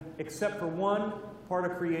except for one part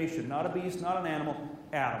of creation. Not a beast, not an animal,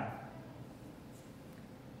 Adam.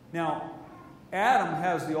 Now, Adam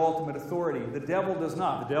has the ultimate authority. The devil does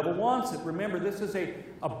not. The devil wants it. Remember, this is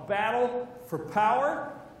a battle for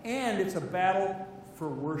power, and it's a battle for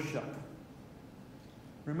worship.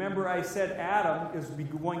 Remember, I said Adam is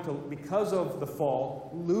going to, because of the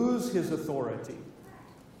fall, lose his authority.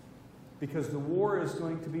 Because the war is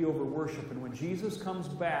going to be over worship. And when Jesus comes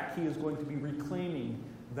back, he is going to be reclaiming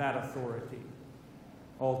that authority,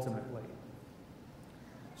 ultimately.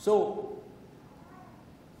 So,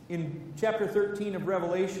 in chapter 13 of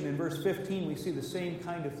Revelation, in verse 15, we see the same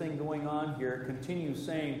kind of thing going on here. It continues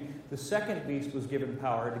saying, the second beast was given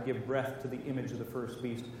power to give breath to the image of the first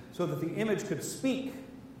beast, so that the image could speak.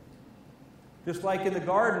 Just like in the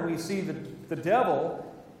garden, we see that the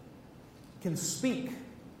devil can speak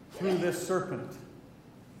through this serpent.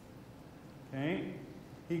 Okay?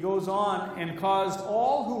 He goes on and caused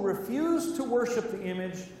all who refused to worship the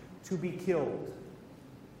image to be killed.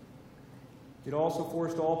 It also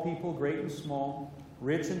forced all people, great and small,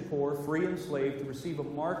 rich and poor, free and slave, to receive a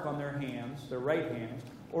mark on their hands, their right hands,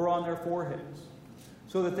 or on their foreheads,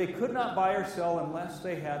 so that they could not buy or sell unless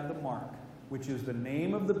they had the mark, which is the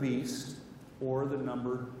name of the beast or the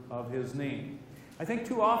number of his name. I think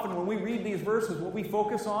too often when we read these verses, what we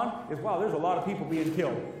focus on is, wow, there's a lot of people being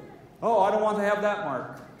killed. Oh, I don't want to have that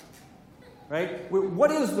mark. Right?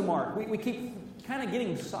 What is the mark? We keep kind of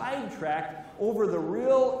getting sidetracked over the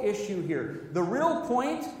real issue here. The real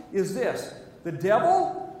point is this: the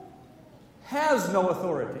devil has no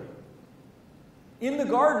authority. In the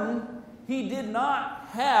garden, he did not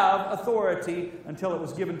have authority until it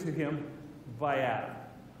was given to him by Adam.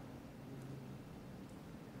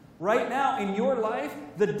 Right now, in your life,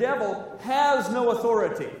 the devil has no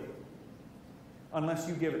authority unless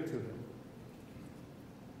you give it to him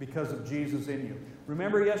because of Jesus in you.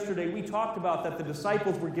 Remember yesterday, we talked about that the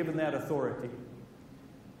disciples were given that authority.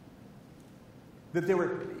 That they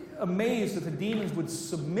were amazed that the demons would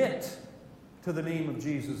submit to the name of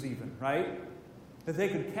Jesus even, right? That they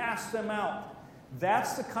could cast them out.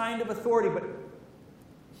 That's the kind of authority, but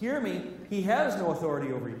hear me, he has no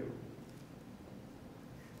authority over you.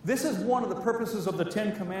 This is one of the purposes of the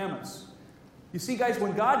Ten Commandments. You see, guys,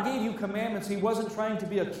 when God gave you commandments, he wasn't trying to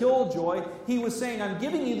be a killjoy. He was saying, I'm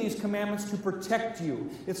giving you these commandments to protect you.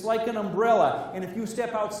 It's like an umbrella. And if you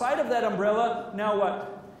step outside of that umbrella, now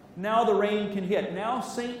what? Now the rain can hit. Now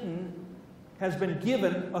Satan has been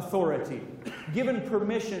given authority, given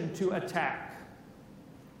permission to attack.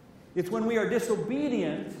 It's when we are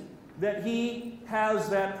disobedient that he has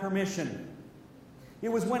that permission.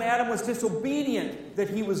 It was when Adam was disobedient that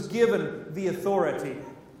he was given the authority.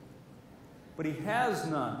 But he has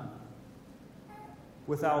none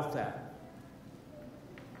without that.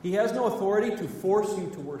 He has no authority to force you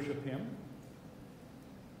to worship him.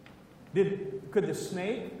 Could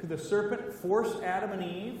the serpent force Adam and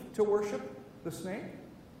Eve to worship the snake?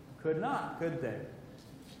 Could not, could they?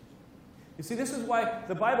 You see, this is why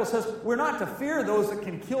the Bible says we're not to fear those that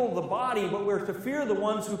can kill the body, but we're to fear the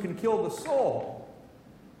ones who can kill the soul.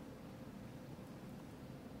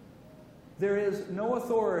 There is no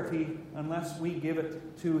authority unless we give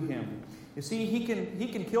it to him. You see, he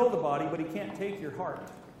can kill the body, but he can't take your heart.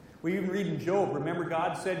 We even read in Job, remember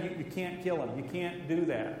God said you can't kill him. You can't do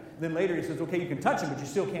that. Then later he says, okay, you can touch him, but you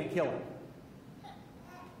still can't kill him.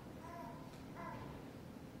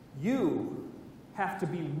 You have to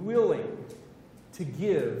be willing to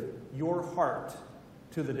give your heart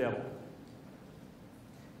to the devil.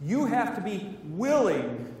 You have to be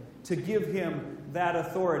willing to give him that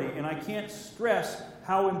authority. And I can't stress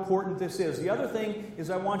how important this is. The other thing is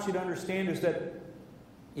I want you to understand is that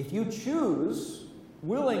if you choose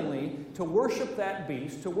willingly to worship that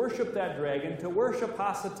beast, to worship that dragon, to worship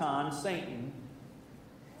Hasatan, Satan,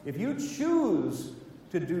 if you choose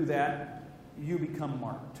to do that, you become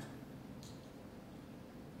marked.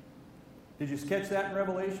 Did you catch that in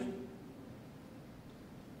Revelation?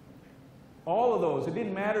 All of those, it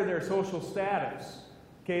didn't matter their social status.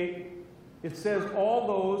 Okay? It says all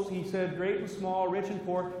those, he said, great and small, rich and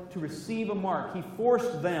poor, to receive a mark. He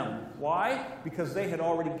forced them. Why? Because they had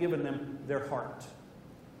already given them their heart.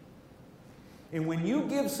 And when you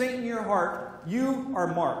give Satan your heart, you are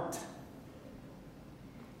marked.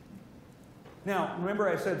 Now, remember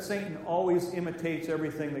I said Satan always imitates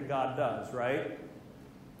everything that God does, right?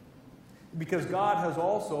 Because God has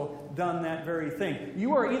also done that very thing.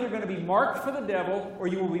 You are either going to be marked for the devil or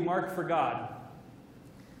you will be marked for God.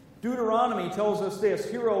 Deuteronomy tells us this: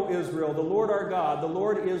 Hear, O Israel, the Lord our God, the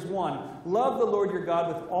Lord is one. Love the Lord your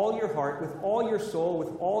God with all your heart, with all your soul,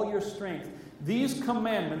 with all your strength. These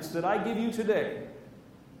commandments that I give you today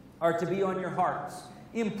are to be on your hearts.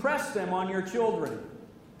 Impress them on your children.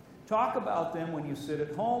 Talk about them when you sit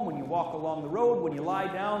at home, when you walk along the road, when you lie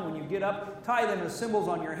down, when you get up. Tie them as symbols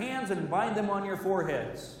on your hands and bind them on your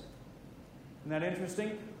foreheads. Isn't that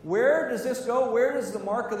interesting? Where does this go? Where does the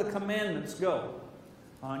mark of the commandments go?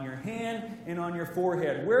 On your hand and on your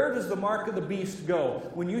forehead. Where does the mark of the beast go?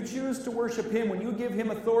 When you choose to worship him, when you give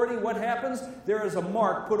him authority, what happens? There is a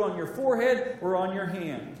mark put on your forehead or on your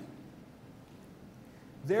hand.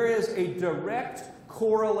 There is a direct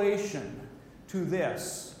correlation to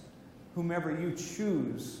this, whomever you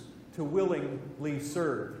choose to willingly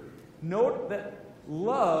serve. Note that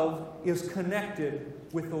love is connected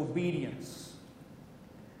with obedience.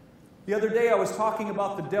 The other day I was talking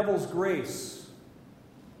about the devil's grace.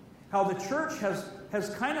 How the church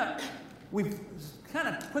has kind of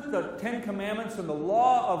put the Ten Commandments and the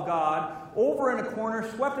law of God over in a corner,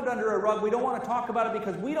 swept it under a rug. We don't want to talk about it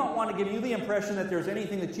because we don't want to give you the impression that there's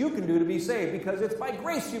anything that you can do to be saved, because it's by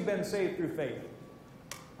grace you've been saved through faith.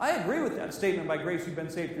 I agree with that statement, by grace you've been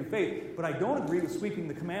saved through faith, but I don't agree with sweeping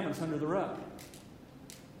the commandments under the rug.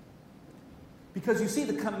 Because you see,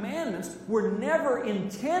 the commandments were never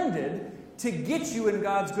intended to get you in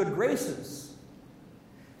God's good graces.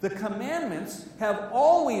 The commandments have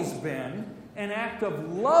always been an act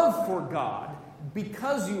of love for God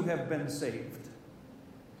because you have been saved.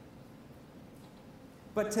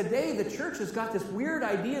 But today the church has got this weird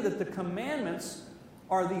idea that the commandments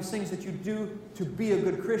are these things that you do to be a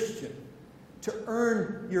good Christian, to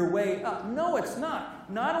earn your way up. No, it's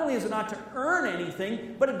not. Not only is it not to earn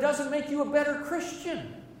anything, but it doesn't make you a better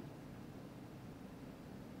Christian.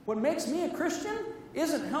 What makes me a Christian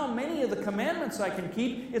isn't how many of the commandments I can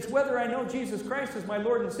keep. It's whether I know Jesus Christ as my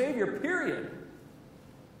Lord and Savior, period.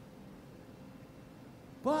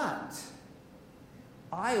 But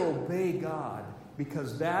I obey God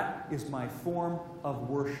because that is my form of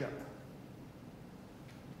worship.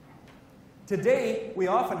 Today, we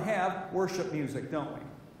often have worship music, don't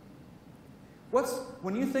we?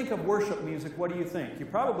 When you think of worship music, what do you think? You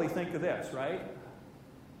probably think of this, right?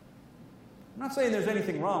 I'm not saying there's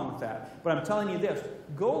anything wrong with that, but I'm telling you this.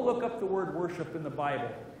 Go look up the word worship in the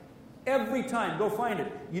Bible. Every time, go find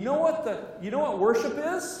it. You know what worship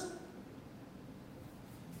is?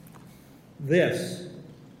 This.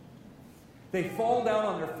 They fall down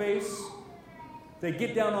on their face, they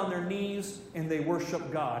get down on their knees, and they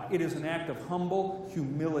worship God. It is an act of humble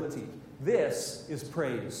humility. This is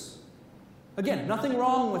praise. Again, nothing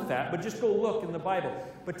wrong with that, but just go look in the Bible.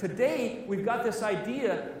 But today, we've got this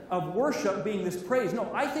idea of worship being this praise.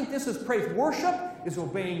 No, I think this is praise. Worship is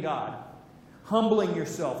obeying God, humbling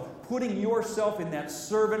yourself, putting yourself in that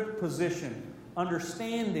servant position,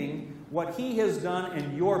 understanding what He has done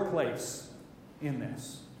in your place in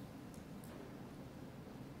this.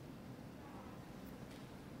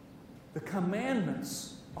 The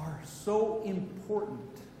commandments are so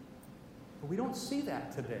important, but we don't see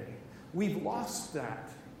that today. We've lost that.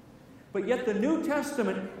 But yet the New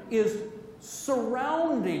Testament is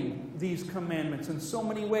surrounding these commandments in so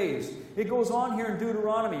many ways. It goes on here in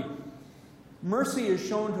Deuteronomy. Mercy is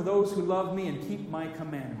shown to those who love me and keep my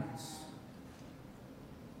commandments.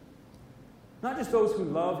 Not just those who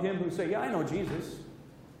love Him, who say, yeah, I know Jesus.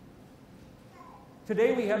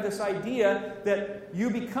 Today we have this idea that you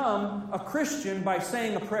become a Christian by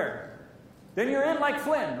saying a prayer. Then you're in like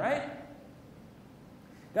Flynn, right?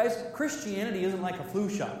 Guys, Christianity isn't like a flu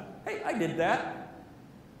shot. Hey, I did that.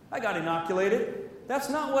 I got inoculated. That's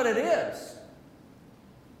not what it is.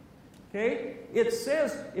 Okay? It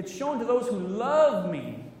says, it's shown to those who love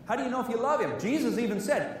me. How do you know if you love Him? Jesus even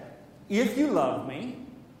said, if you love me,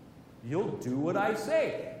 you'll do what I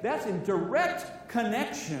say. That's in direct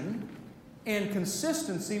connection and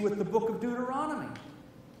consistency with the book of Deuteronomy.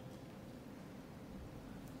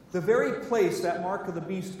 The very place that mark of the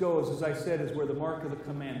beast goes, as I said, is where the mark of the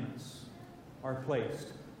commandments are placed.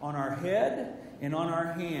 On our head and on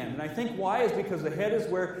our hand. And I think why is because the head is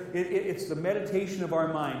where it's the meditation of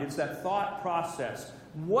our mind. It's that thought process.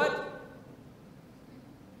 What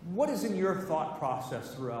is in your thought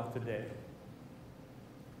process throughout the day?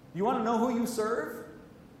 You want to know who you serve?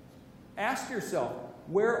 Ask yourself,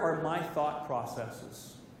 where are my thought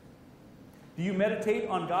processes? Do you meditate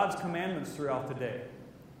on God's commandments throughout the day?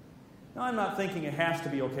 Now, I'm not thinking it has to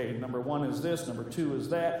be, okay, number 1 is this, number 2 is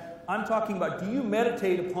that. I'm talking about, do you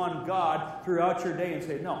meditate upon God throughout your day and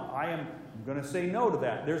say, no, I'm going to say no to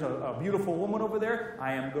that. There's a beautiful woman over there.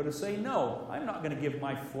 I am going to say no. I'm not going to give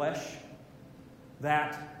my flesh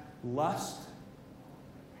that lust.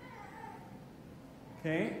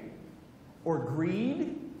 Okay? Or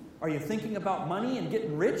greed. Are you thinking about money and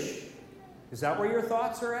getting rich? Is that where your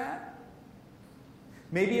thoughts are at?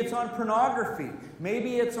 Maybe it's on pornography.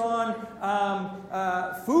 Maybe it's on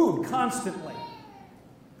food constantly.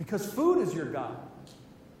 Because food is your God.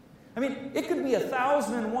 I mean, it could be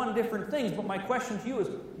 1,001 different things, but my question to you is,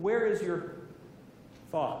 where is your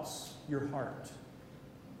thoughts, your heart?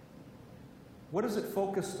 What is it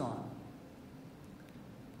focused on?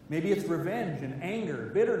 Maybe it's revenge and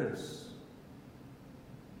anger, bitterness.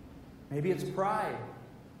 Maybe it's pride.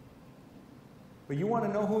 But you want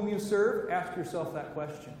to know whom you serve? Ask yourself that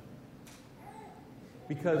question.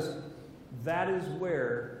 Because that is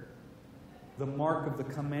where the mark of the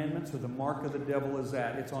commandments or the mark of the devil is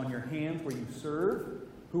at. It's on your hands where you serve.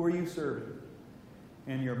 Who are you serving?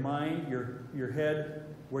 And your mind, your head,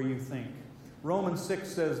 where you think. Romans 6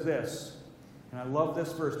 says this, and I love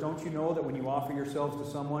this verse. Don't you know that when you offer yourselves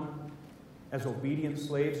to someone as obedient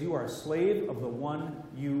slaves, you are a slave of the one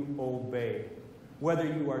you obey? Whether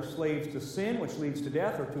you are slaves to sin, which leads to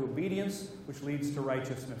death, or to obedience, which leads to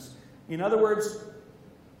righteousness. In other words,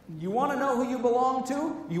 you want to know who you belong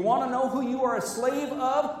to? You want to know who you are a slave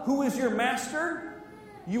of? Who is your master?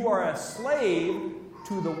 You are a slave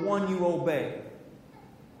to the one you obey.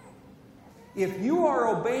 If you are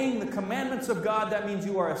obeying the commandments of God, that means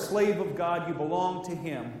you are a slave of God. You belong to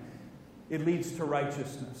Him. It leads to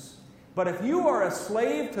righteousness. But if you are a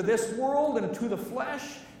slave to this world and to the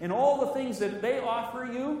flesh and all the things that they offer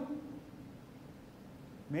you,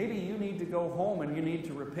 maybe you need to go home and you need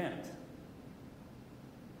to repent.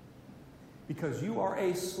 Because you are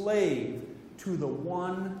a slave to the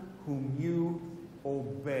one whom you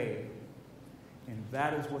obey. And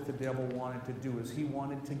that is what the devil wanted to do, is he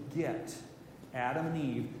wanted to get Adam and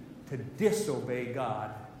Eve to disobey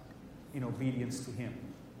God in obedience to Him.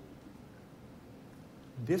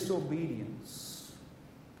 Disobedience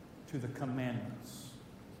to the commandments.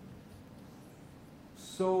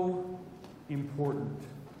 So important.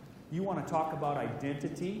 You want to talk about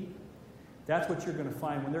identity? That's what you're going to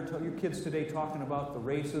find when your kids today talking about the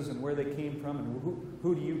races and where they came from and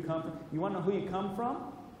who do you come from. You want to know who you come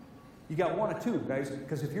from? You got one or two, guys.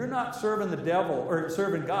 Because if you're not serving the devil or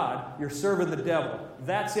serving God, you're serving the devil.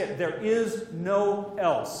 That's it. There is no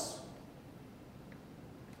else.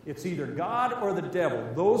 It's either God or the devil.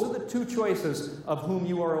 Those are the two choices of whom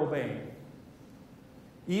you are obeying.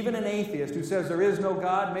 Even an atheist who says there is no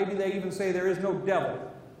God, maybe they even say there is no devil,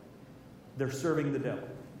 they're serving the devil.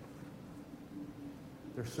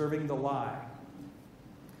 They're serving the lie.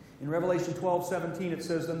 In Revelation 12:17 it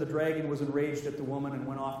says, "Then the dragon was enraged at the woman and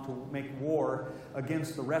went off to make war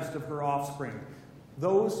against the rest of her offspring."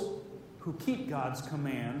 Those who keep God's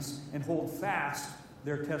commands and hold fast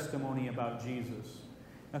their testimony about Jesus.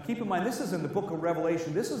 Now keep in mind, this is in the book of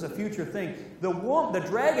Revelation. This is a future thing. The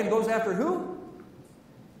dragon goes after who?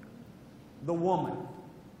 The woman.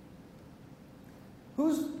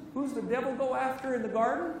 Who's the devil go after in the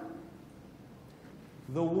garden?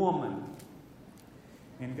 The woman.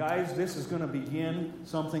 And guys, this is going to begin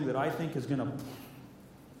something that I think is going to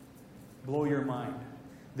blow your mind.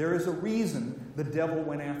 There is a reason the devil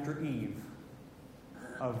went after Eve.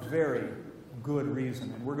 A very good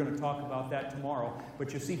reason. And we're going to talk about that tomorrow.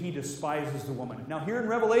 But you see, he despises the woman. Now here in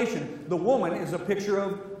Revelation, the woman is a picture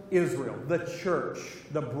of Israel, the church,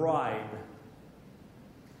 the bride.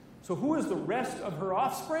 So who is the rest of her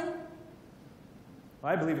offspring?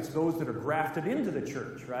 I believe it's those that are grafted into the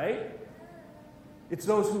church, right? It's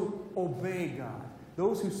those who obey God.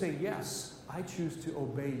 Those who say, yes, I choose to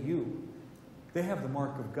obey you. They have the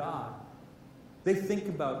mark of God. They think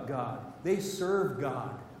about God. They serve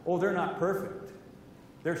God. Oh, they're not perfect.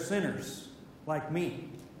 They're sinners like me.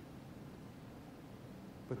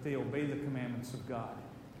 But they obey the commandments of God.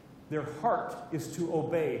 Their heart is to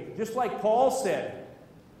obey. Just like Paul said,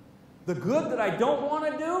 the good that I don't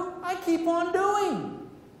want to do, I keep on doing.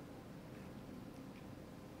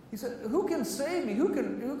 He said, who can save me? Who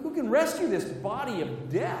can rescue this body of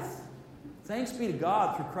death? Thanks be to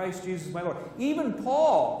God through Christ Jesus my Lord. Even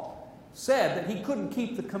Paul said that he couldn't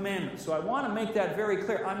keep the commandments. So I want to make that very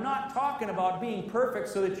clear. I'm not talking about being perfect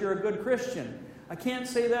so that you're a good Christian. I can't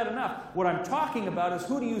say that enough. What I'm talking about is,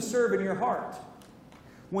 who do you serve in your heart?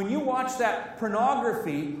 When you watch that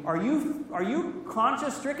pornography, are you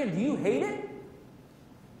conscience-stricken? Do you hate it?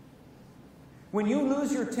 When you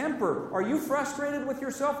lose your temper, are you frustrated with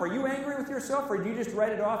yourself? Are you angry with yourself? Or do you just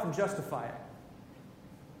write it off and justify it?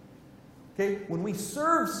 Okay? When we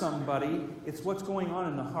serve somebody, it's what's going on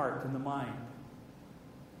in the heart and the mind.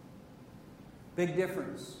 Big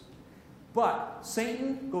difference. But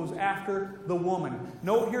Satan goes after the woman.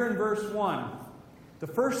 Note here in verse 1, the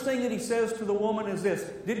first thing that he says to the woman is this.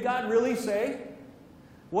 Did God really say?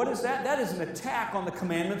 What is that? That is an attack on the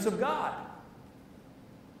commandments of God.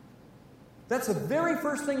 That's the very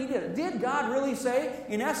first thing he did. Did God really say?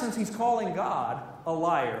 In essence, he's calling God a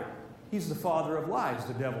liar. He's the father of lies,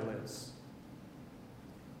 the devil is.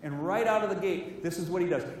 And right out of the gate, this is what he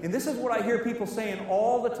does. And this is what I hear people saying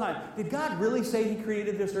all the time. Did God really say he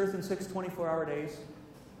created this earth in 6 24-hour days?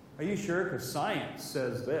 Are you sure? Because science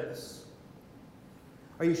says this.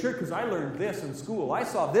 Are you sure? Because I learned this in school. I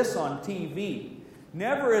saw this on TV.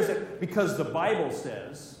 Never is it because the Bible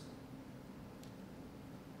says.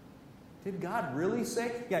 Did God really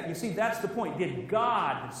say? Yeah, you see, that's the point. Did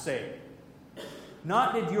God say?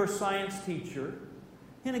 Not did your science teacher.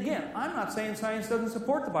 And again, I'm not saying science doesn't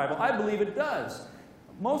support the Bible. I believe it does.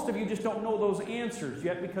 Most of you just don't know those answers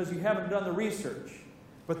yet because you haven't done the research.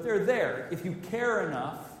 But they're there if you care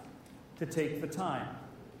enough to take the time.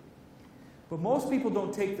 But most people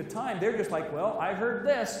don't take the time. They're just like, well, I heard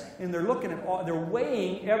this, and they're looking at all, they're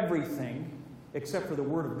weighing everything except for the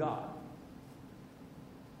Word of God.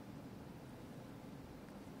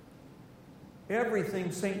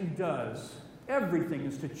 Everything Satan does, everything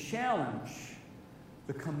is to challenge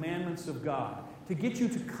the commandments of God, to get you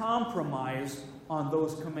to compromise on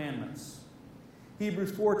those commandments.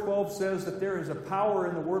 Hebrews 4:12 says that there is a power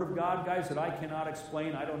in the Word of God, guys, that I cannot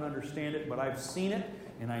explain. I don't understand it, but I've seen it,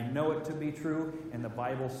 and I know it to be true, and the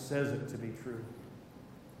Bible says it to be true.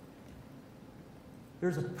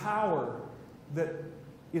 There's a power that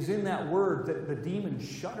is in that Word that the demons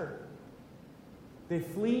shudder. They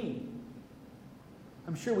flee.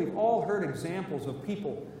 I'm sure we've all heard examples of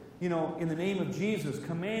people, in the name of Jesus,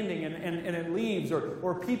 commanding and it leaves,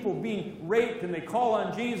 or people being raped and they call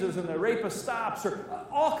on Jesus and the rapist stops, or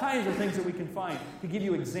all kinds of things that we can find to give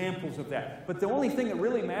you examples of that. But the only thing that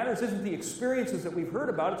really matters isn't the experiences that we've heard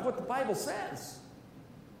about, it's what the Bible says.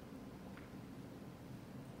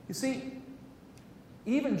 You see,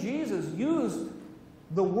 even Jesus used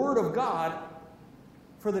the Word of God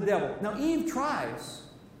for the devil. Now, Eve tries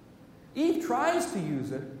to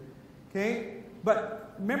use it, okay?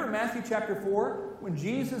 But remember Matthew chapter 4? When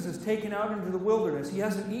Jesus is taken out into the wilderness, he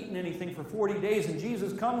hasn't eaten anything for 40 days, and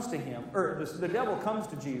Jesus comes to him, or the devil comes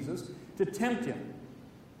to Jesus to tempt him.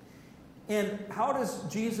 And how does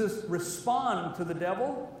Jesus respond to the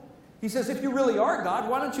devil? He says, if you really are God,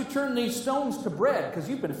 why don't you turn these stones to bread? Because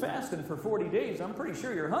you've been fasting for 40 days. I'm pretty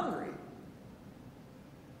sure you're hungry.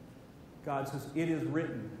 God says, it is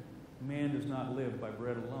written, man does not live by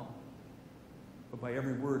bread alone, but by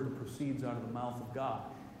every word that proceeds out of the mouth of God.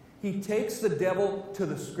 He takes the devil to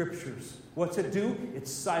the Scriptures. What's it do? It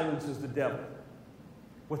silences the devil.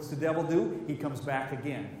 What's the devil do? He comes back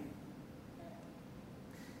again.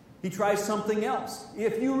 He tries something else.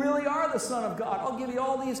 If you really are the Son of God, I'll give you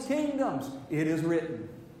all these kingdoms. It is written.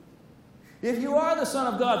 If you are the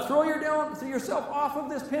Son of God, throw yourself off of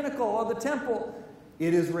this pinnacle of the temple.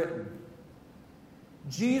 It is written.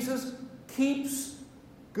 Jesus keeps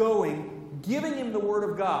going, giving him the Word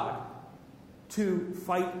of God to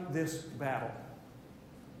fight this battle.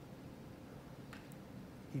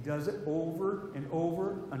 He does it over and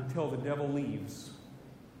over until the devil leaves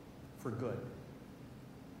for good.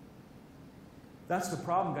 That's the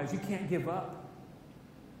problem, guys. You can't give up.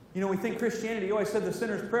 We think Christianity, I said the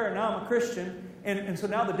sinner's prayer, now I'm a Christian, and so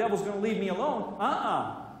now the devil's going to leave me alone.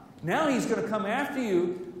 Now he's going to come after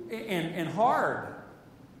you and hard.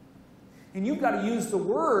 And you've got to use the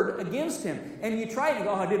Word against him. And you try it,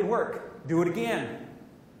 it didn't work. Do it again.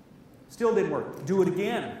 Still didn't work. Do it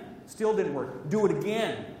again. Still didn't work. Do it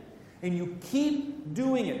again. And you keep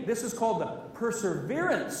doing it. This is called the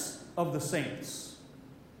perseverance of the saints.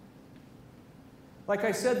 Like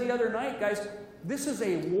I said the other night, guys, this is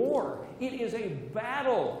a war. It is a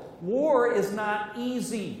battle. War is not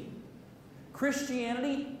easy.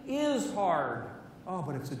 Christianity is hard. Oh,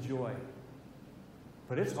 but it's a joy.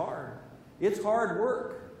 But it's hard. It's hard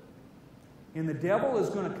work. And the devil is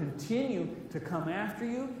going to continue to come after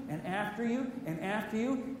you and after you and after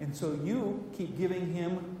you. And so you keep giving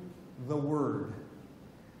him the Word.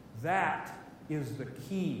 That is the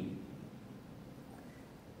key.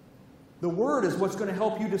 The Word is what's going to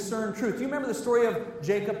help you discern truth. Do you remember the story of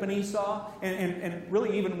Jacob and Esau? And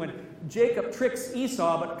really even when Jacob tricks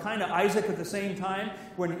Esau, but kind of Isaac at the same time,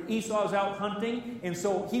 when Esau's out hunting, and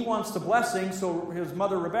so he wants the blessing, so his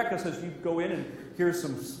mother Rebekah says, you go in and here's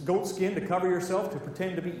some goat skin to cover yourself to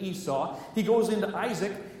pretend to be Esau. He goes into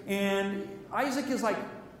Isaac, and Isaac is like,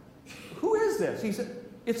 who is this? He said,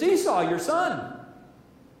 it's Esau, your son.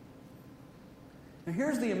 Now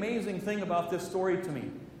here's the amazing thing about this story to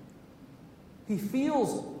me. He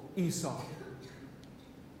feels Esau.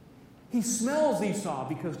 He smells Esau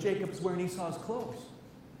because Jacob's wearing Esau's clothes.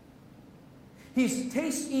 He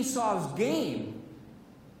tastes Esau's game.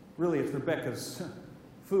 Really, it's Rebekah's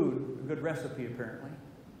food, a good recipe apparently.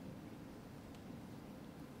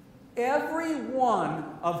 Every one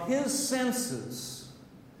of his senses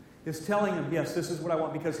is telling him, yes, this is what I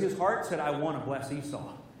want, because his heart said, I want to bless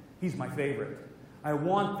Esau. He's my favorite. I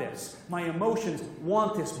want this. My emotions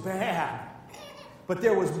want this bad. But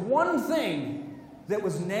there was one thing that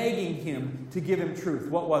was nagging him to give him truth.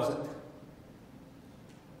 What was it?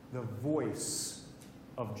 The voice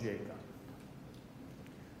of Jacob.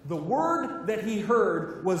 The word that he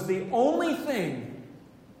heard was the only thing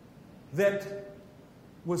that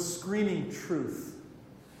was screaming truth.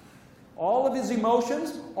 All of his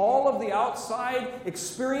emotions, all of the outside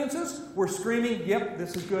experiences were screaming, yep,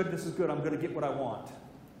 this is good, I'm going to get what I want.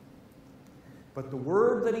 But the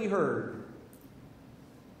word that he heard,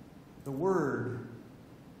 the word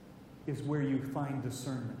is where you find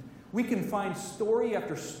discernment. We can find story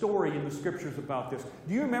after story in the Scriptures about this.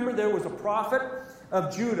 Do you remember there was a prophet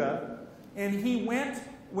of Judah, and he went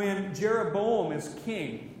when Jeroboam is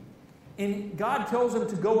king. And God tells him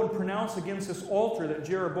to go and pronounce against this altar that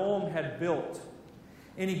Jeroboam had built.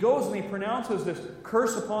 And he goes and he pronounces this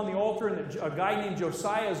curse upon the altar, and that a guy named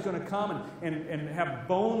Josiah is going to come and have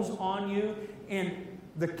bones on you. And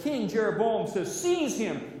the king, Jeroboam, says, seize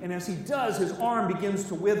him. And as he does, his arm begins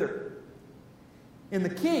to wither. And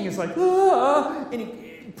the king is like, ah! And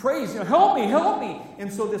he prays, help me, help me.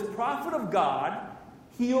 And so this prophet of God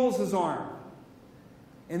heals his arm.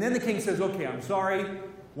 And then the king says, okay, I'm sorry.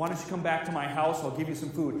 Why don't you come back to my house? I'll give you some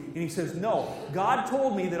food. And he says, no, God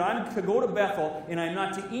told me that I'm to go to Bethel, and I'm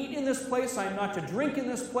not to eat in this place, I'm not to drink in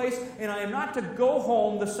this place, and I am not to go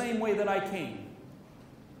home the same way that I came.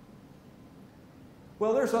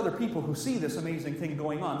 Well, there's other people who see this amazing thing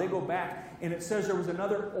going on. They go back, and it says there was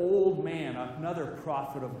another old man, another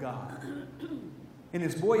prophet of God. And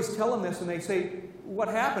his boys tell him this, and they say, what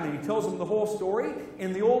happened? And he tells them the whole story,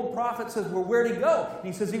 and the old prophet says, well, where'd he go? And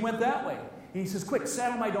he says, he went that way. And he says, quick,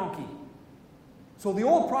 saddle my donkey. So the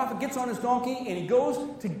old prophet gets on his donkey, and he goes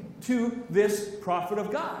to this prophet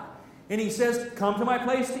of God. And he says, come to my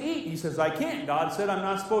place to eat. He says, I can't. God said I'm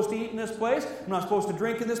not supposed to eat in this place. I'm not supposed to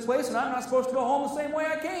drink in this place. And I'm not supposed to go home the same way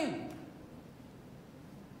I came.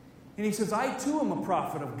 And he says, I too am a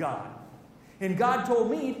prophet of God. And God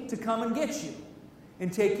told me to come and get you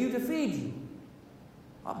and take you to feed you.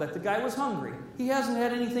 I'll bet the guy was hungry. He hasn't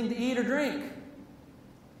had anything to eat or drink.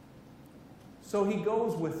 So he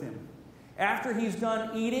goes with him. After he's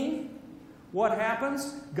done eating, what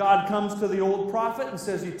happens? God comes to the old prophet and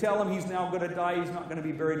says, you tell him he's now going to die. He's not going to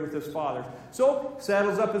be buried with his fathers. So,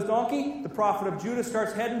 saddles up his donkey. The prophet of Judah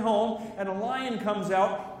starts heading home, and a lion comes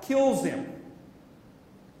out, kills him.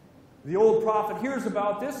 The old prophet hears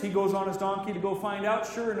about this. He goes on his donkey to go find out.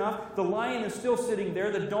 Sure enough, the lion is still sitting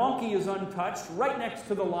there. The donkey is untouched, right next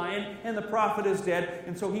to the lion, and the prophet is dead.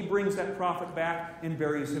 And so he brings that prophet back and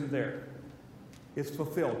buries him there. It's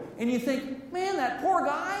fulfilled. And you think, man, that poor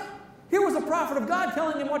guy, here was a prophet of God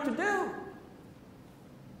telling him what to do.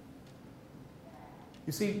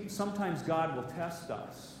 You see, sometimes God will test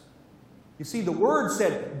us. You see, the Word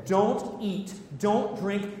said, don't eat, don't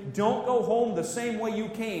drink, don't go home the same way you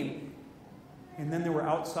came. And then there were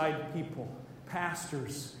outside people,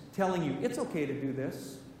 pastors, telling you, it's okay to do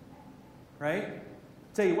this. Right?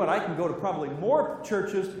 Tell you what, I can go to probably more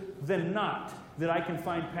churches than not that I can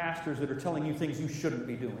find pastors that are telling you things you shouldn't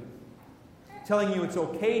be doing. Telling you it's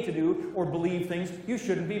okay to do or believe things you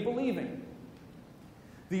shouldn't be believing.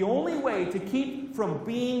 The only way to keep from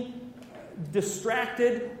being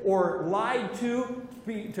distracted or lied to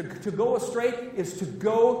go astray is to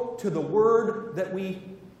go to the Word that we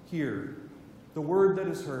hear. The Word that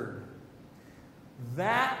is heard.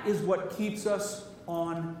 That is what keeps us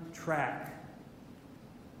on track.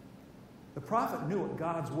 The prophet knew what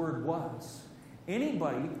God's Word was.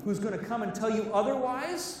 Anybody who's going to come and tell you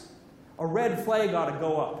otherwise, a red flag ought to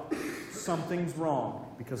go up. Something's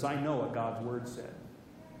wrong, because I know what God's Word said.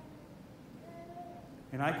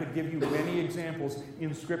 And I could give you many examples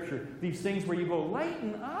in Scripture. These things where you go,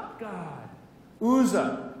 lighten up, God.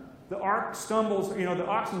 Uzzah, the ark stumbles, the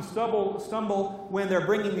oxen stumble when they're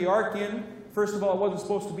bringing the ark in. First of all, it wasn't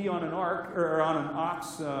supposed to be on an ark, or on an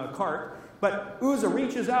ox cart. But Uzzah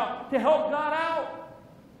reaches out to help God out.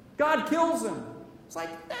 God kills him. It's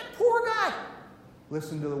like, that poor guy.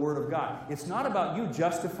 Listen to the Word of God. It's not about you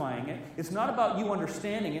justifying it. It's not about you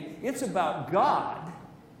understanding it. It's about God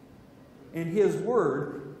and His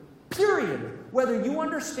Word, period. Whether you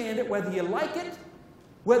understand it, whether you like it,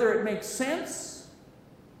 whether it makes sense,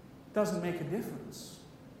 doesn't make a difference.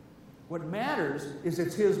 What matters is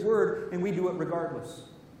it's His Word, and we do it regardless.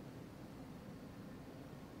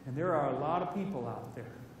 And there are a lot of people out there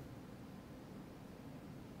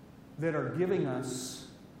that are giving us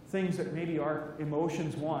things that maybe our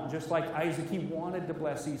emotions want, just like Isaac, he wanted to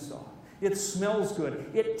bless Esau. It smells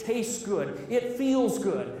good. It tastes good. It feels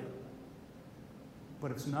good.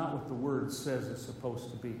 But it's not what the Word says it's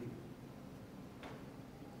supposed to be.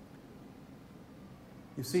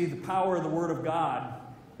 You see, the power of the Word of God,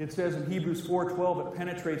 it says in Hebrews 4:12, it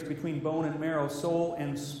penetrates between bone and marrow, soul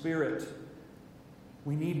and spirit.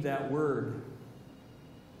 We need that Word.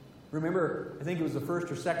 Remember, I think it was the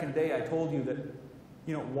first or second day I told you that,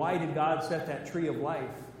 why did God set that tree of life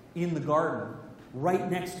in the garden,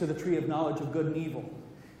 right next to the tree of knowledge of good and evil?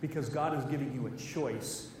 Because God is giving you a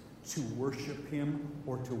choice to worship Him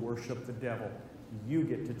or to worship the devil. You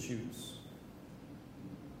get to choose.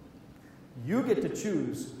 You get to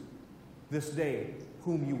choose this day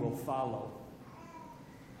whom you will follow.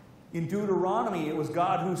 In Deuteronomy, it was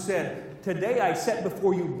God who said, "Today I set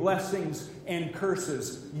before you blessings and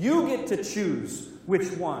curses." You get to choose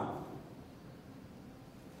which one.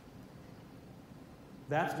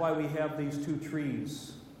 That's why we have these two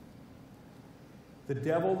trees. The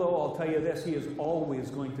devil, though, I'll tell you this, he is always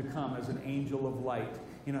going to come as an angel of light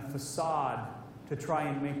in a facade to try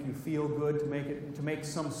and make you feel good, to make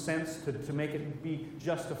some sense, to make it be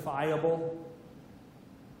justifiable.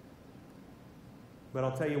 But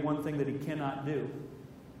I'll tell you one thing that he cannot do.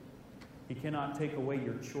 He cannot take away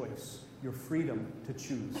your choice, your freedom to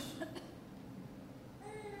choose.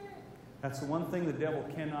 That's the one thing the devil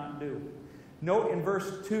cannot do. Note in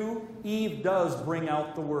verse 2, Eve does bring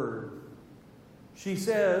out the word. She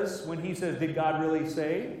says, when he says, "Did God really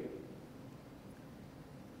say?"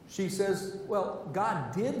 She says, "Well,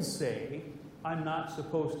 God did say, I'm not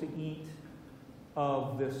supposed to eat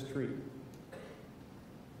of this tree."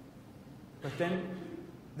 But then,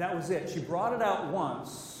 that was it. She brought it out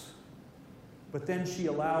once, but then she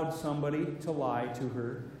allowed somebody to lie to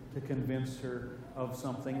her, to convince her of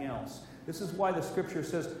something else. This is why the Scripture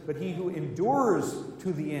says, "But he who endures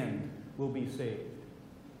to the end will be saved."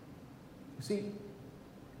 You see,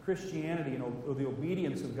 Christianity and the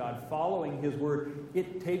obedience of God, following His Word,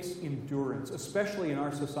 it takes endurance, especially in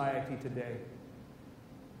our society today.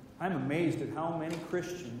 I'm amazed at how many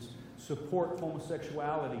Christians support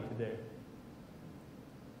homosexuality today.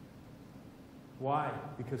 Why?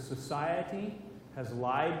 Because society has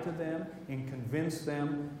lied to them and convinced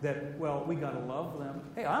them that, well, we got to love them.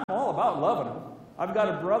 Hey, I'm all about loving them. I've got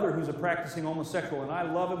a brother who's a practicing homosexual, and I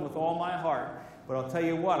love him with all my heart. But I'll tell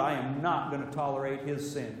you what, I am not going to tolerate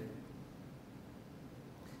his sin.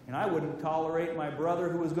 And I wouldn't tolerate my brother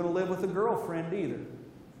who was going to live with a girlfriend either.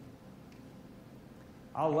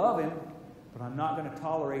 I'll love him, but I'm not going to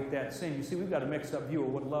tolerate that sin. You see, we've got a mixed-up view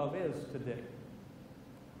of what love is today.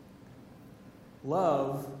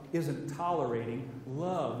 Love isn't tolerating.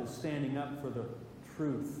 Love is standing up for the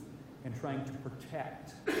truth and trying to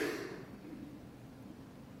protect.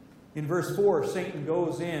 In verse 4, Satan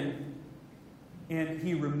goes in and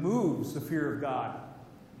he removes the fear of God.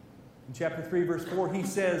 In chapter 3, verse 4, he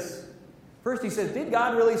says, first he says, "Did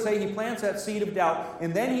God really say?" He plants that seed of doubt.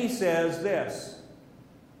 And then he says this,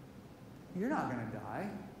 "You're not going to die.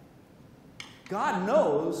 God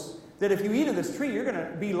knows that if you eat of this tree, you're going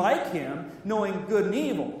to be like Him, knowing good and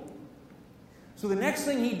evil." So the next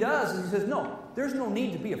thing he does is he says, no, there's no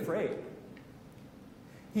need to be afraid.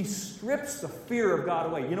 He strips the fear of God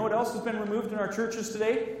away. You know what else has been removed in our churches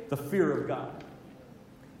today? The fear of God.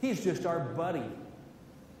 He's just our buddy.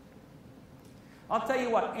 I'll tell you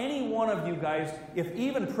what, any one of you guys, if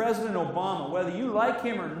even President Obama, whether you like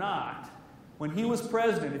him or not, when he was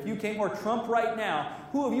president, if you came, or Trump right now,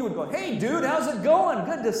 who of you would go, "Hey, dude, how's it going?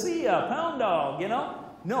 Good to see you, pound dog,"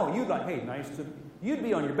 No, you'd like, "Hey, nice to..." You'd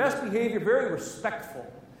be on your best behavior, very respectful.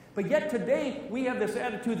 But yet today, we have this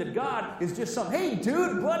attitude that God is just some, "Hey,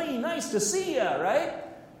 dude, buddy, nice to see you," right?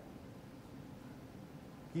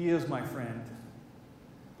 He is my friend.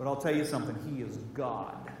 But I'll tell you something, He is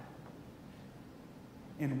God.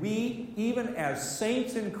 And we, even as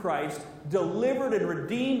saints in Christ, delivered and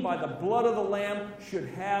redeemed by the blood of the Lamb, should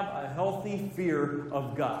have a healthy fear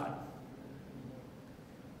of God.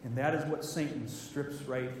 And that is what Satan strips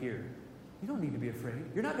right here. You don't need to be afraid.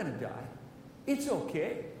 You're not going to die. It's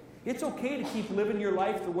okay. It's okay to keep living your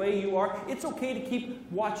life the way you are. It's okay to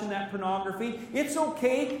keep watching that pornography. It's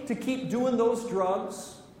okay to keep doing those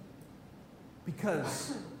drugs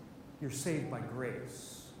because you're saved by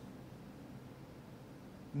grace.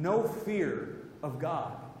 No fear of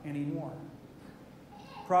God anymore.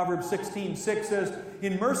 Proverbs 16:6 says,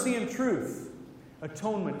 "In mercy and truth,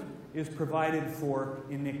 atonement is provided for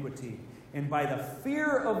iniquity. And by the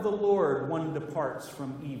fear of the Lord, one departs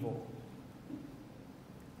from evil."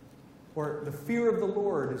 Or the fear of the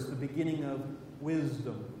Lord is the beginning of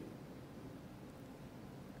wisdom.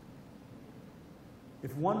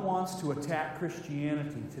 If one wants to attack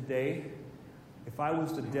Christianity today, if I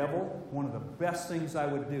was the devil, one of the best things I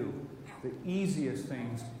would do, the easiest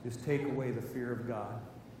things, is take away the fear of God.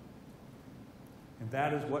 And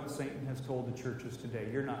that is what Satan has told the churches today.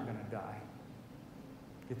 You're not going to die.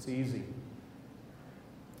 It's easy.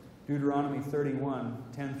 Deuteronomy 31,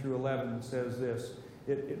 10 through 11 says this.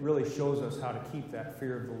 It really shows us how to keep that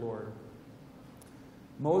fear of the Lord.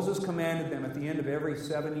 Moses commanded them at the end of every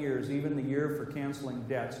 7 years, even the year for canceling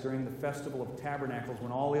debts, during the festival of tabernacles,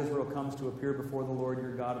 when all Israel comes to appear before the Lord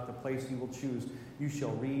your God at the place he will choose, you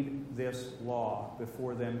shall read this law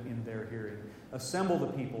before them in their hearing. Assemble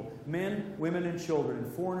the people, men, women, and children,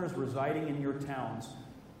 and foreigners residing in your towns.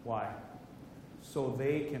 Why? So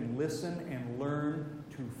they can listen and learn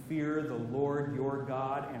to fear the Lord your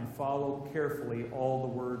God and follow carefully all the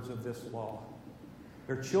words of this law.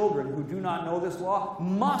 Their children who do not know this law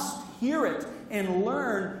must hear it and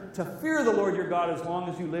learn to fear the Lord your God as long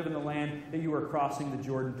as you live in the land that you are crossing the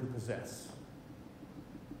Jordan to possess.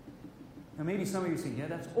 Now maybe some of you say, yeah,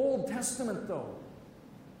 that's Old Testament though.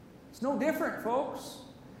 It's no different, folks.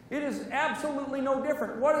 It is absolutely no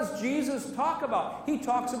different. What does Jesus talk about? He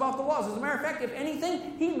talks about the laws. As a matter of fact, if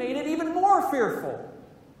anything, he made it even more fearful.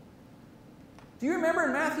 Do you remember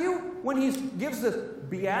in Matthew when he gives the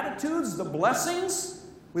Beatitudes, the blessings?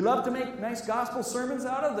 We love to make nice gospel sermons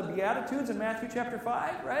out of the Beatitudes in Matthew chapter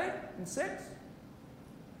 5, right? And 6.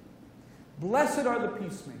 Blessed are the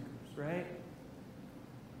peacemakers, right?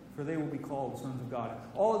 For they will be called sons of God.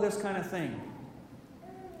 All of this kind of thing.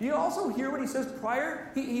 Do you also hear what he says prior?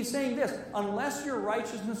 He's saying this, unless your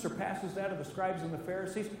righteousness surpasses that of the scribes and the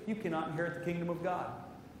Pharisees, you cannot inherit the kingdom of God.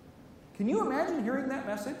 Can you imagine hearing that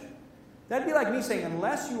message? That'd be like me saying,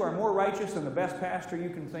 unless you are more righteous than the best pastor you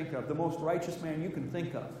can think of, the most righteous man you can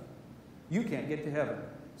think of, you can't get to heaven.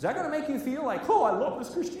 Is that going to make you feel like, oh, I love this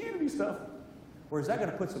Christianity stuff? Or is that going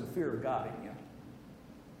to put some fear of God in you?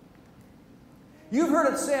 You've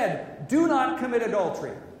heard it said, do not commit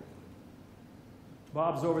adultery.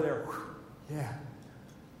 Bob's over there. Whew, yeah,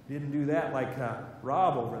 didn't do that like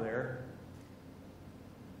Rob over there.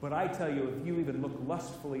 But I tell you, if you even look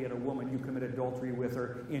lustfully at a woman, you commit adultery with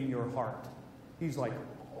her in your heart. He's like,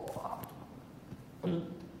 oh.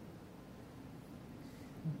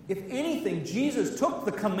 If anything, Jesus took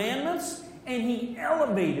the commandments and he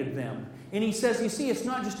elevated them. And he says, you see, it's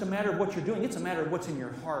not just a matter of what you're doing, it's a matter of what's in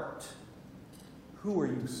your heart. Who are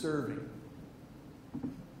you serving?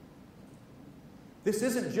 This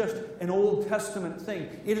isn't just an Old Testament thing.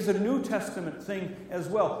 It is a New Testament thing as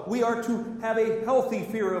well. We are to have a healthy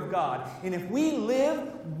fear of God. And if we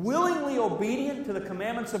live willingly obedient to the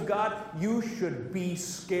commandments of God, you should be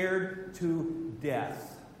scared to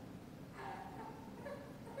death.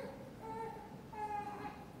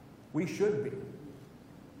 We should be.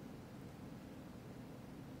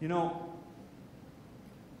 You know,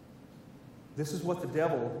 this is what the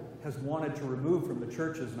devil has wanted to remove from the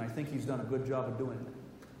churches, and I think he's done a good job of doing it.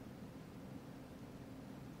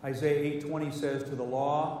 Isaiah 8:20 says, to the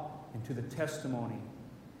law and to the testimony,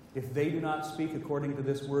 if they do not speak according to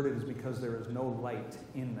this word, it is because there is no light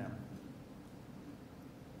in them.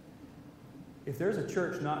 If there's a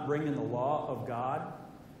church not bringing the law of God,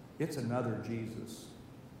 it's another Jesus.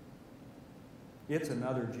 It's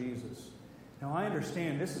another Jesus. Now I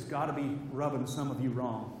understand this has got to be rubbing some of you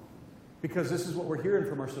wrong. Because this is what we're hearing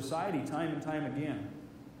from our society time and time again.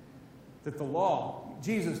 That the law,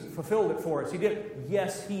 Jesus fulfilled it for us. He did.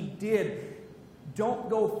 Yes, he did.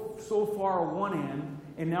 Don't go so far on one end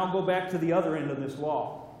and now go back to the other end of this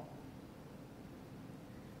law.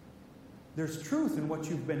 There's truth in what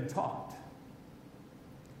you've been taught.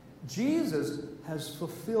 Jesus has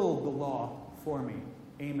fulfilled the law for me.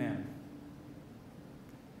 Amen.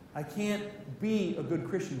 I can't be a good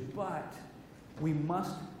Christian, but we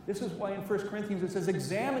must. This is why in 1 Corinthians it says,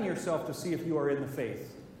 examine yourself to see if you are in the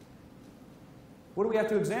faith. What do we have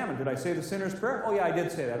to examine? Did I say the sinner's prayer? Oh yeah, I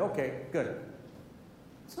did say that. Okay, good.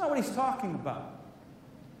 That's not what he's talking about.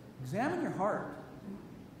 Examine your heart.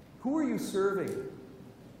 Who are you serving?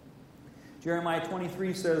 Jeremiah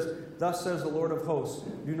 23 says, thus says the Lord of hosts,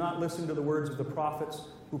 do not listen to the words of the prophets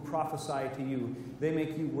who prophesy to you. They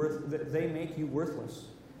make you worthless.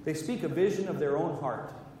 They speak a vision of their own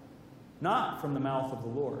heart, not from the mouth of the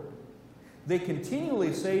Lord. They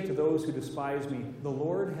continually say to those who despise me, the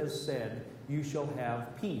Lord has said, you shall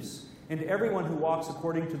have peace. And to everyone who walks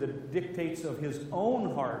according to the dictates of his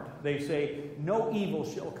own heart, they say, no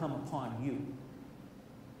evil shall come upon you.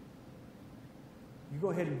 You go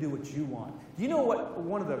ahead and do what you want. Do you know what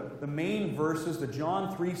one of the main verses, the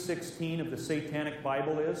John 3:16 of the Satanic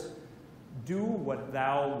Bible is? Do what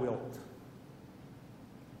thou wilt.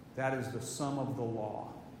 That is the sum of the law.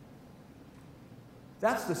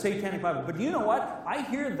 That's the Satanic Bible. But you know what? I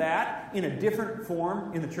hear that in a different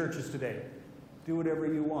form in the churches today. Do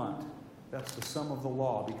whatever you want. That's the sum of the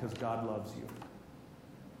law because God loves you.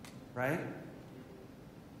 Right?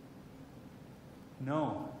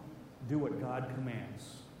 No. Do what God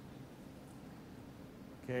commands.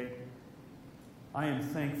 Okay? I am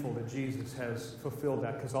thankful that Jesus has fulfilled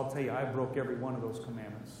that because I'll tell you, I broke every one of those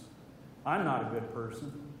commandments. I'm not a good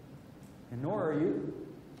person, and nor are you.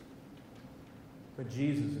 But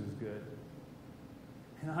Jesus is good.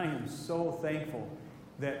 And I am so thankful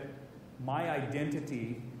that my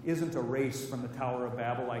identity isn't erased from the Tower of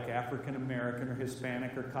Babel like African American or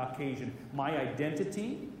Hispanic or Caucasian. My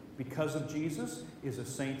identity, because of Jesus, is a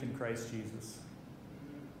saint in Christ Jesus.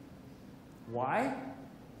 Why?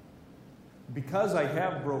 Because I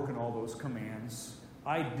have broken all those commands,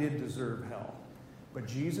 I did deserve hell. But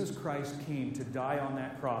Jesus Christ came to die on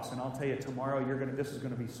that cross. And I'll tell you, tomorrow, this is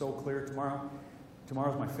going to be so clear tomorrow.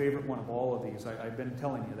 Tomorrow's my favorite one of all of these. I've been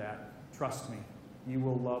telling you that. Trust me, you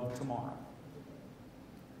will love tomorrow.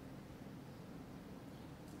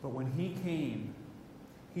 But when he came,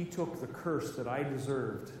 he took the curse that I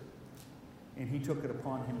deserved, and he took it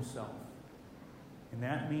upon himself. And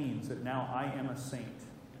that means that now I am a saint.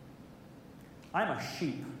 I'm a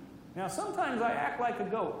sheep. Now, sometimes I act like a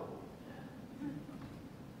goat,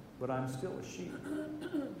 but I'm still a sheep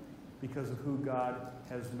because of who God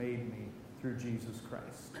has made me through Jesus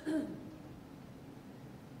Christ.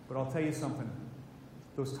 But I'll tell you something.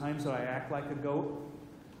 Those times that I act like a goat,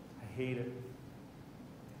 I hate it.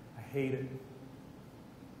 I hate it.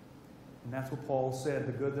 And that's what Paul said.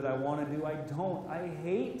 The good that I want to do, I don't. I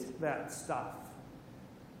hate that stuff.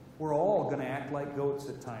 We're all going to act like goats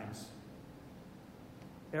at times.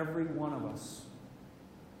 Every one of us.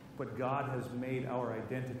 But God has made our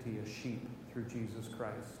identity a sheep through Jesus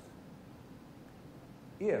Christ.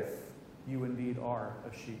 If you indeed are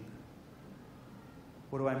a sheep.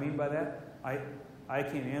 What do I mean by that? I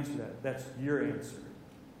can't answer that. That's your answer.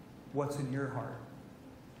 What's in your heart?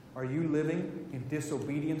 Are you living in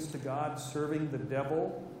disobedience to God, serving the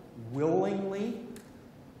devil willingly,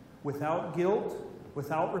 without guilt,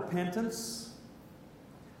 without repentance?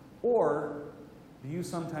 Or do you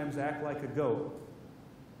sometimes act like a goat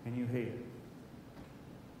and you hate it?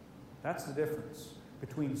 That's the difference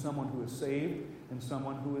between someone who is saved and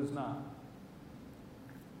someone who is not.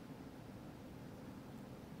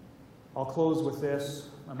 I'll close with this.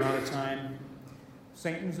 I'm out of time.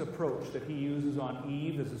 Satan's approach that he uses on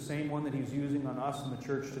Eve is the same one that he's using on us in the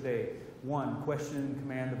church today. One, question and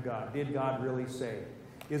command of God. Did God really say?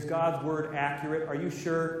 Is God's word accurate? Are you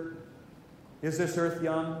sure? Is this earth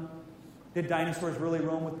young? Did dinosaurs really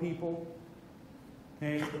roam with people?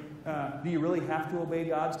 Okay. Do you really have to obey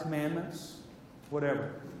God's commandments?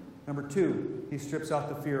 Whatever. Number two, he strips out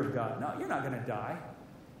the fear of God. No, you're not going to die.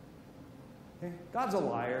 Okay? God's a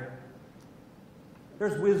liar.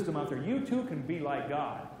 There's wisdom out there. You too can be like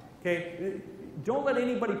God. Okay? Don't let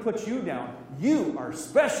anybody put you down. You are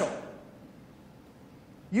special.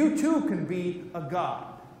 You too can be a God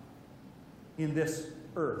in this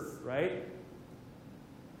earth, right?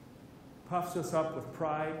 Puffs us up with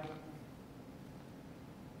pride.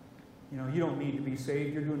 You know, you don't need to be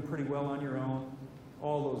saved. You're doing pretty well on your own.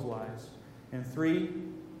 All those lies. And three,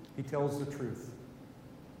 he tells the truth,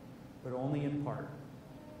 but only in part.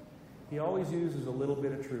 He always uses a little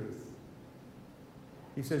bit of truth.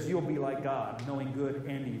 He says, you'll be like God, knowing good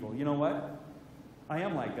and evil. You know what? I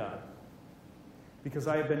am like God. Because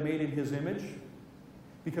I have been made in his image.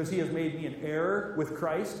 Because he has made me an heir with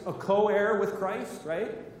Christ, a co-heir with Christ,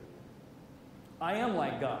 right? I am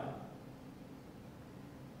like God.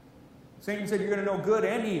 Satan said you're going to know good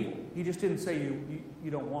and evil. He just didn't say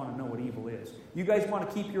you don't want to know what evil is. You guys want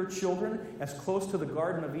to keep your children as close to the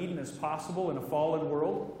Garden of Eden as possible in a fallen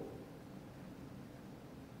world?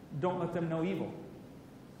 Don't let them know evil.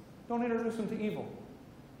 Don't introduce them to evil.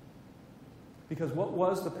 Because what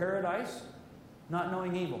was the paradise? Not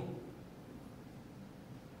knowing evil.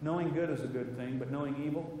 Knowing good is a good thing, but knowing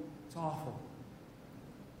evil, it's awful.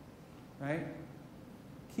 Right?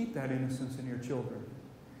 Keep that innocence in your children.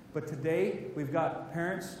 But today, we've got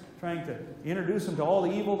parents trying to introduce them to all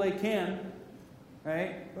the evil they can,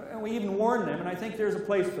 right? And we even warn them, and I think there's a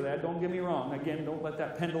place for that. Don't get me wrong. Again, don't let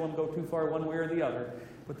that pendulum go too far one way or the other.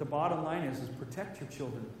 But the bottom line is protect your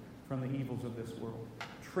children from the evils of this world.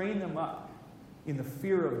 Train them up in the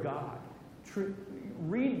fear of God.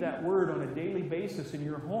 Read that word on a daily basis in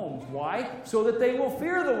your homes. Why? So that they will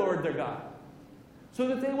fear the Lord their God. So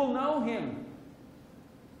that they will know him.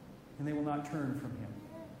 And they will not turn from him.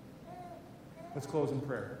 Let's close in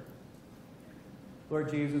prayer. Lord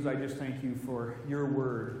Jesus, I just thank you for your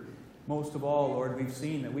word. Most of all, Lord, we've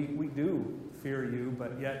seen that we do fear you,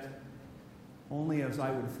 but yet only as I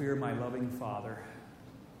would fear my loving Father.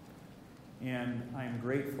 And I am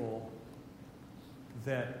grateful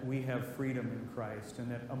that we have freedom in Christ, and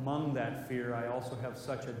that among that fear I also have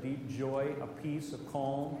such a deep joy, a peace, a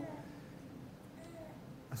calm,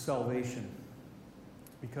 a salvation,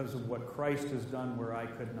 because of what Christ has done where I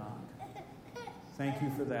could not. Thank you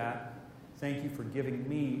for that. Thank you for giving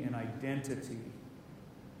me an identity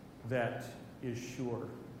that is sure.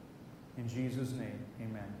 In Jesus' name,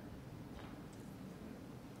 amen.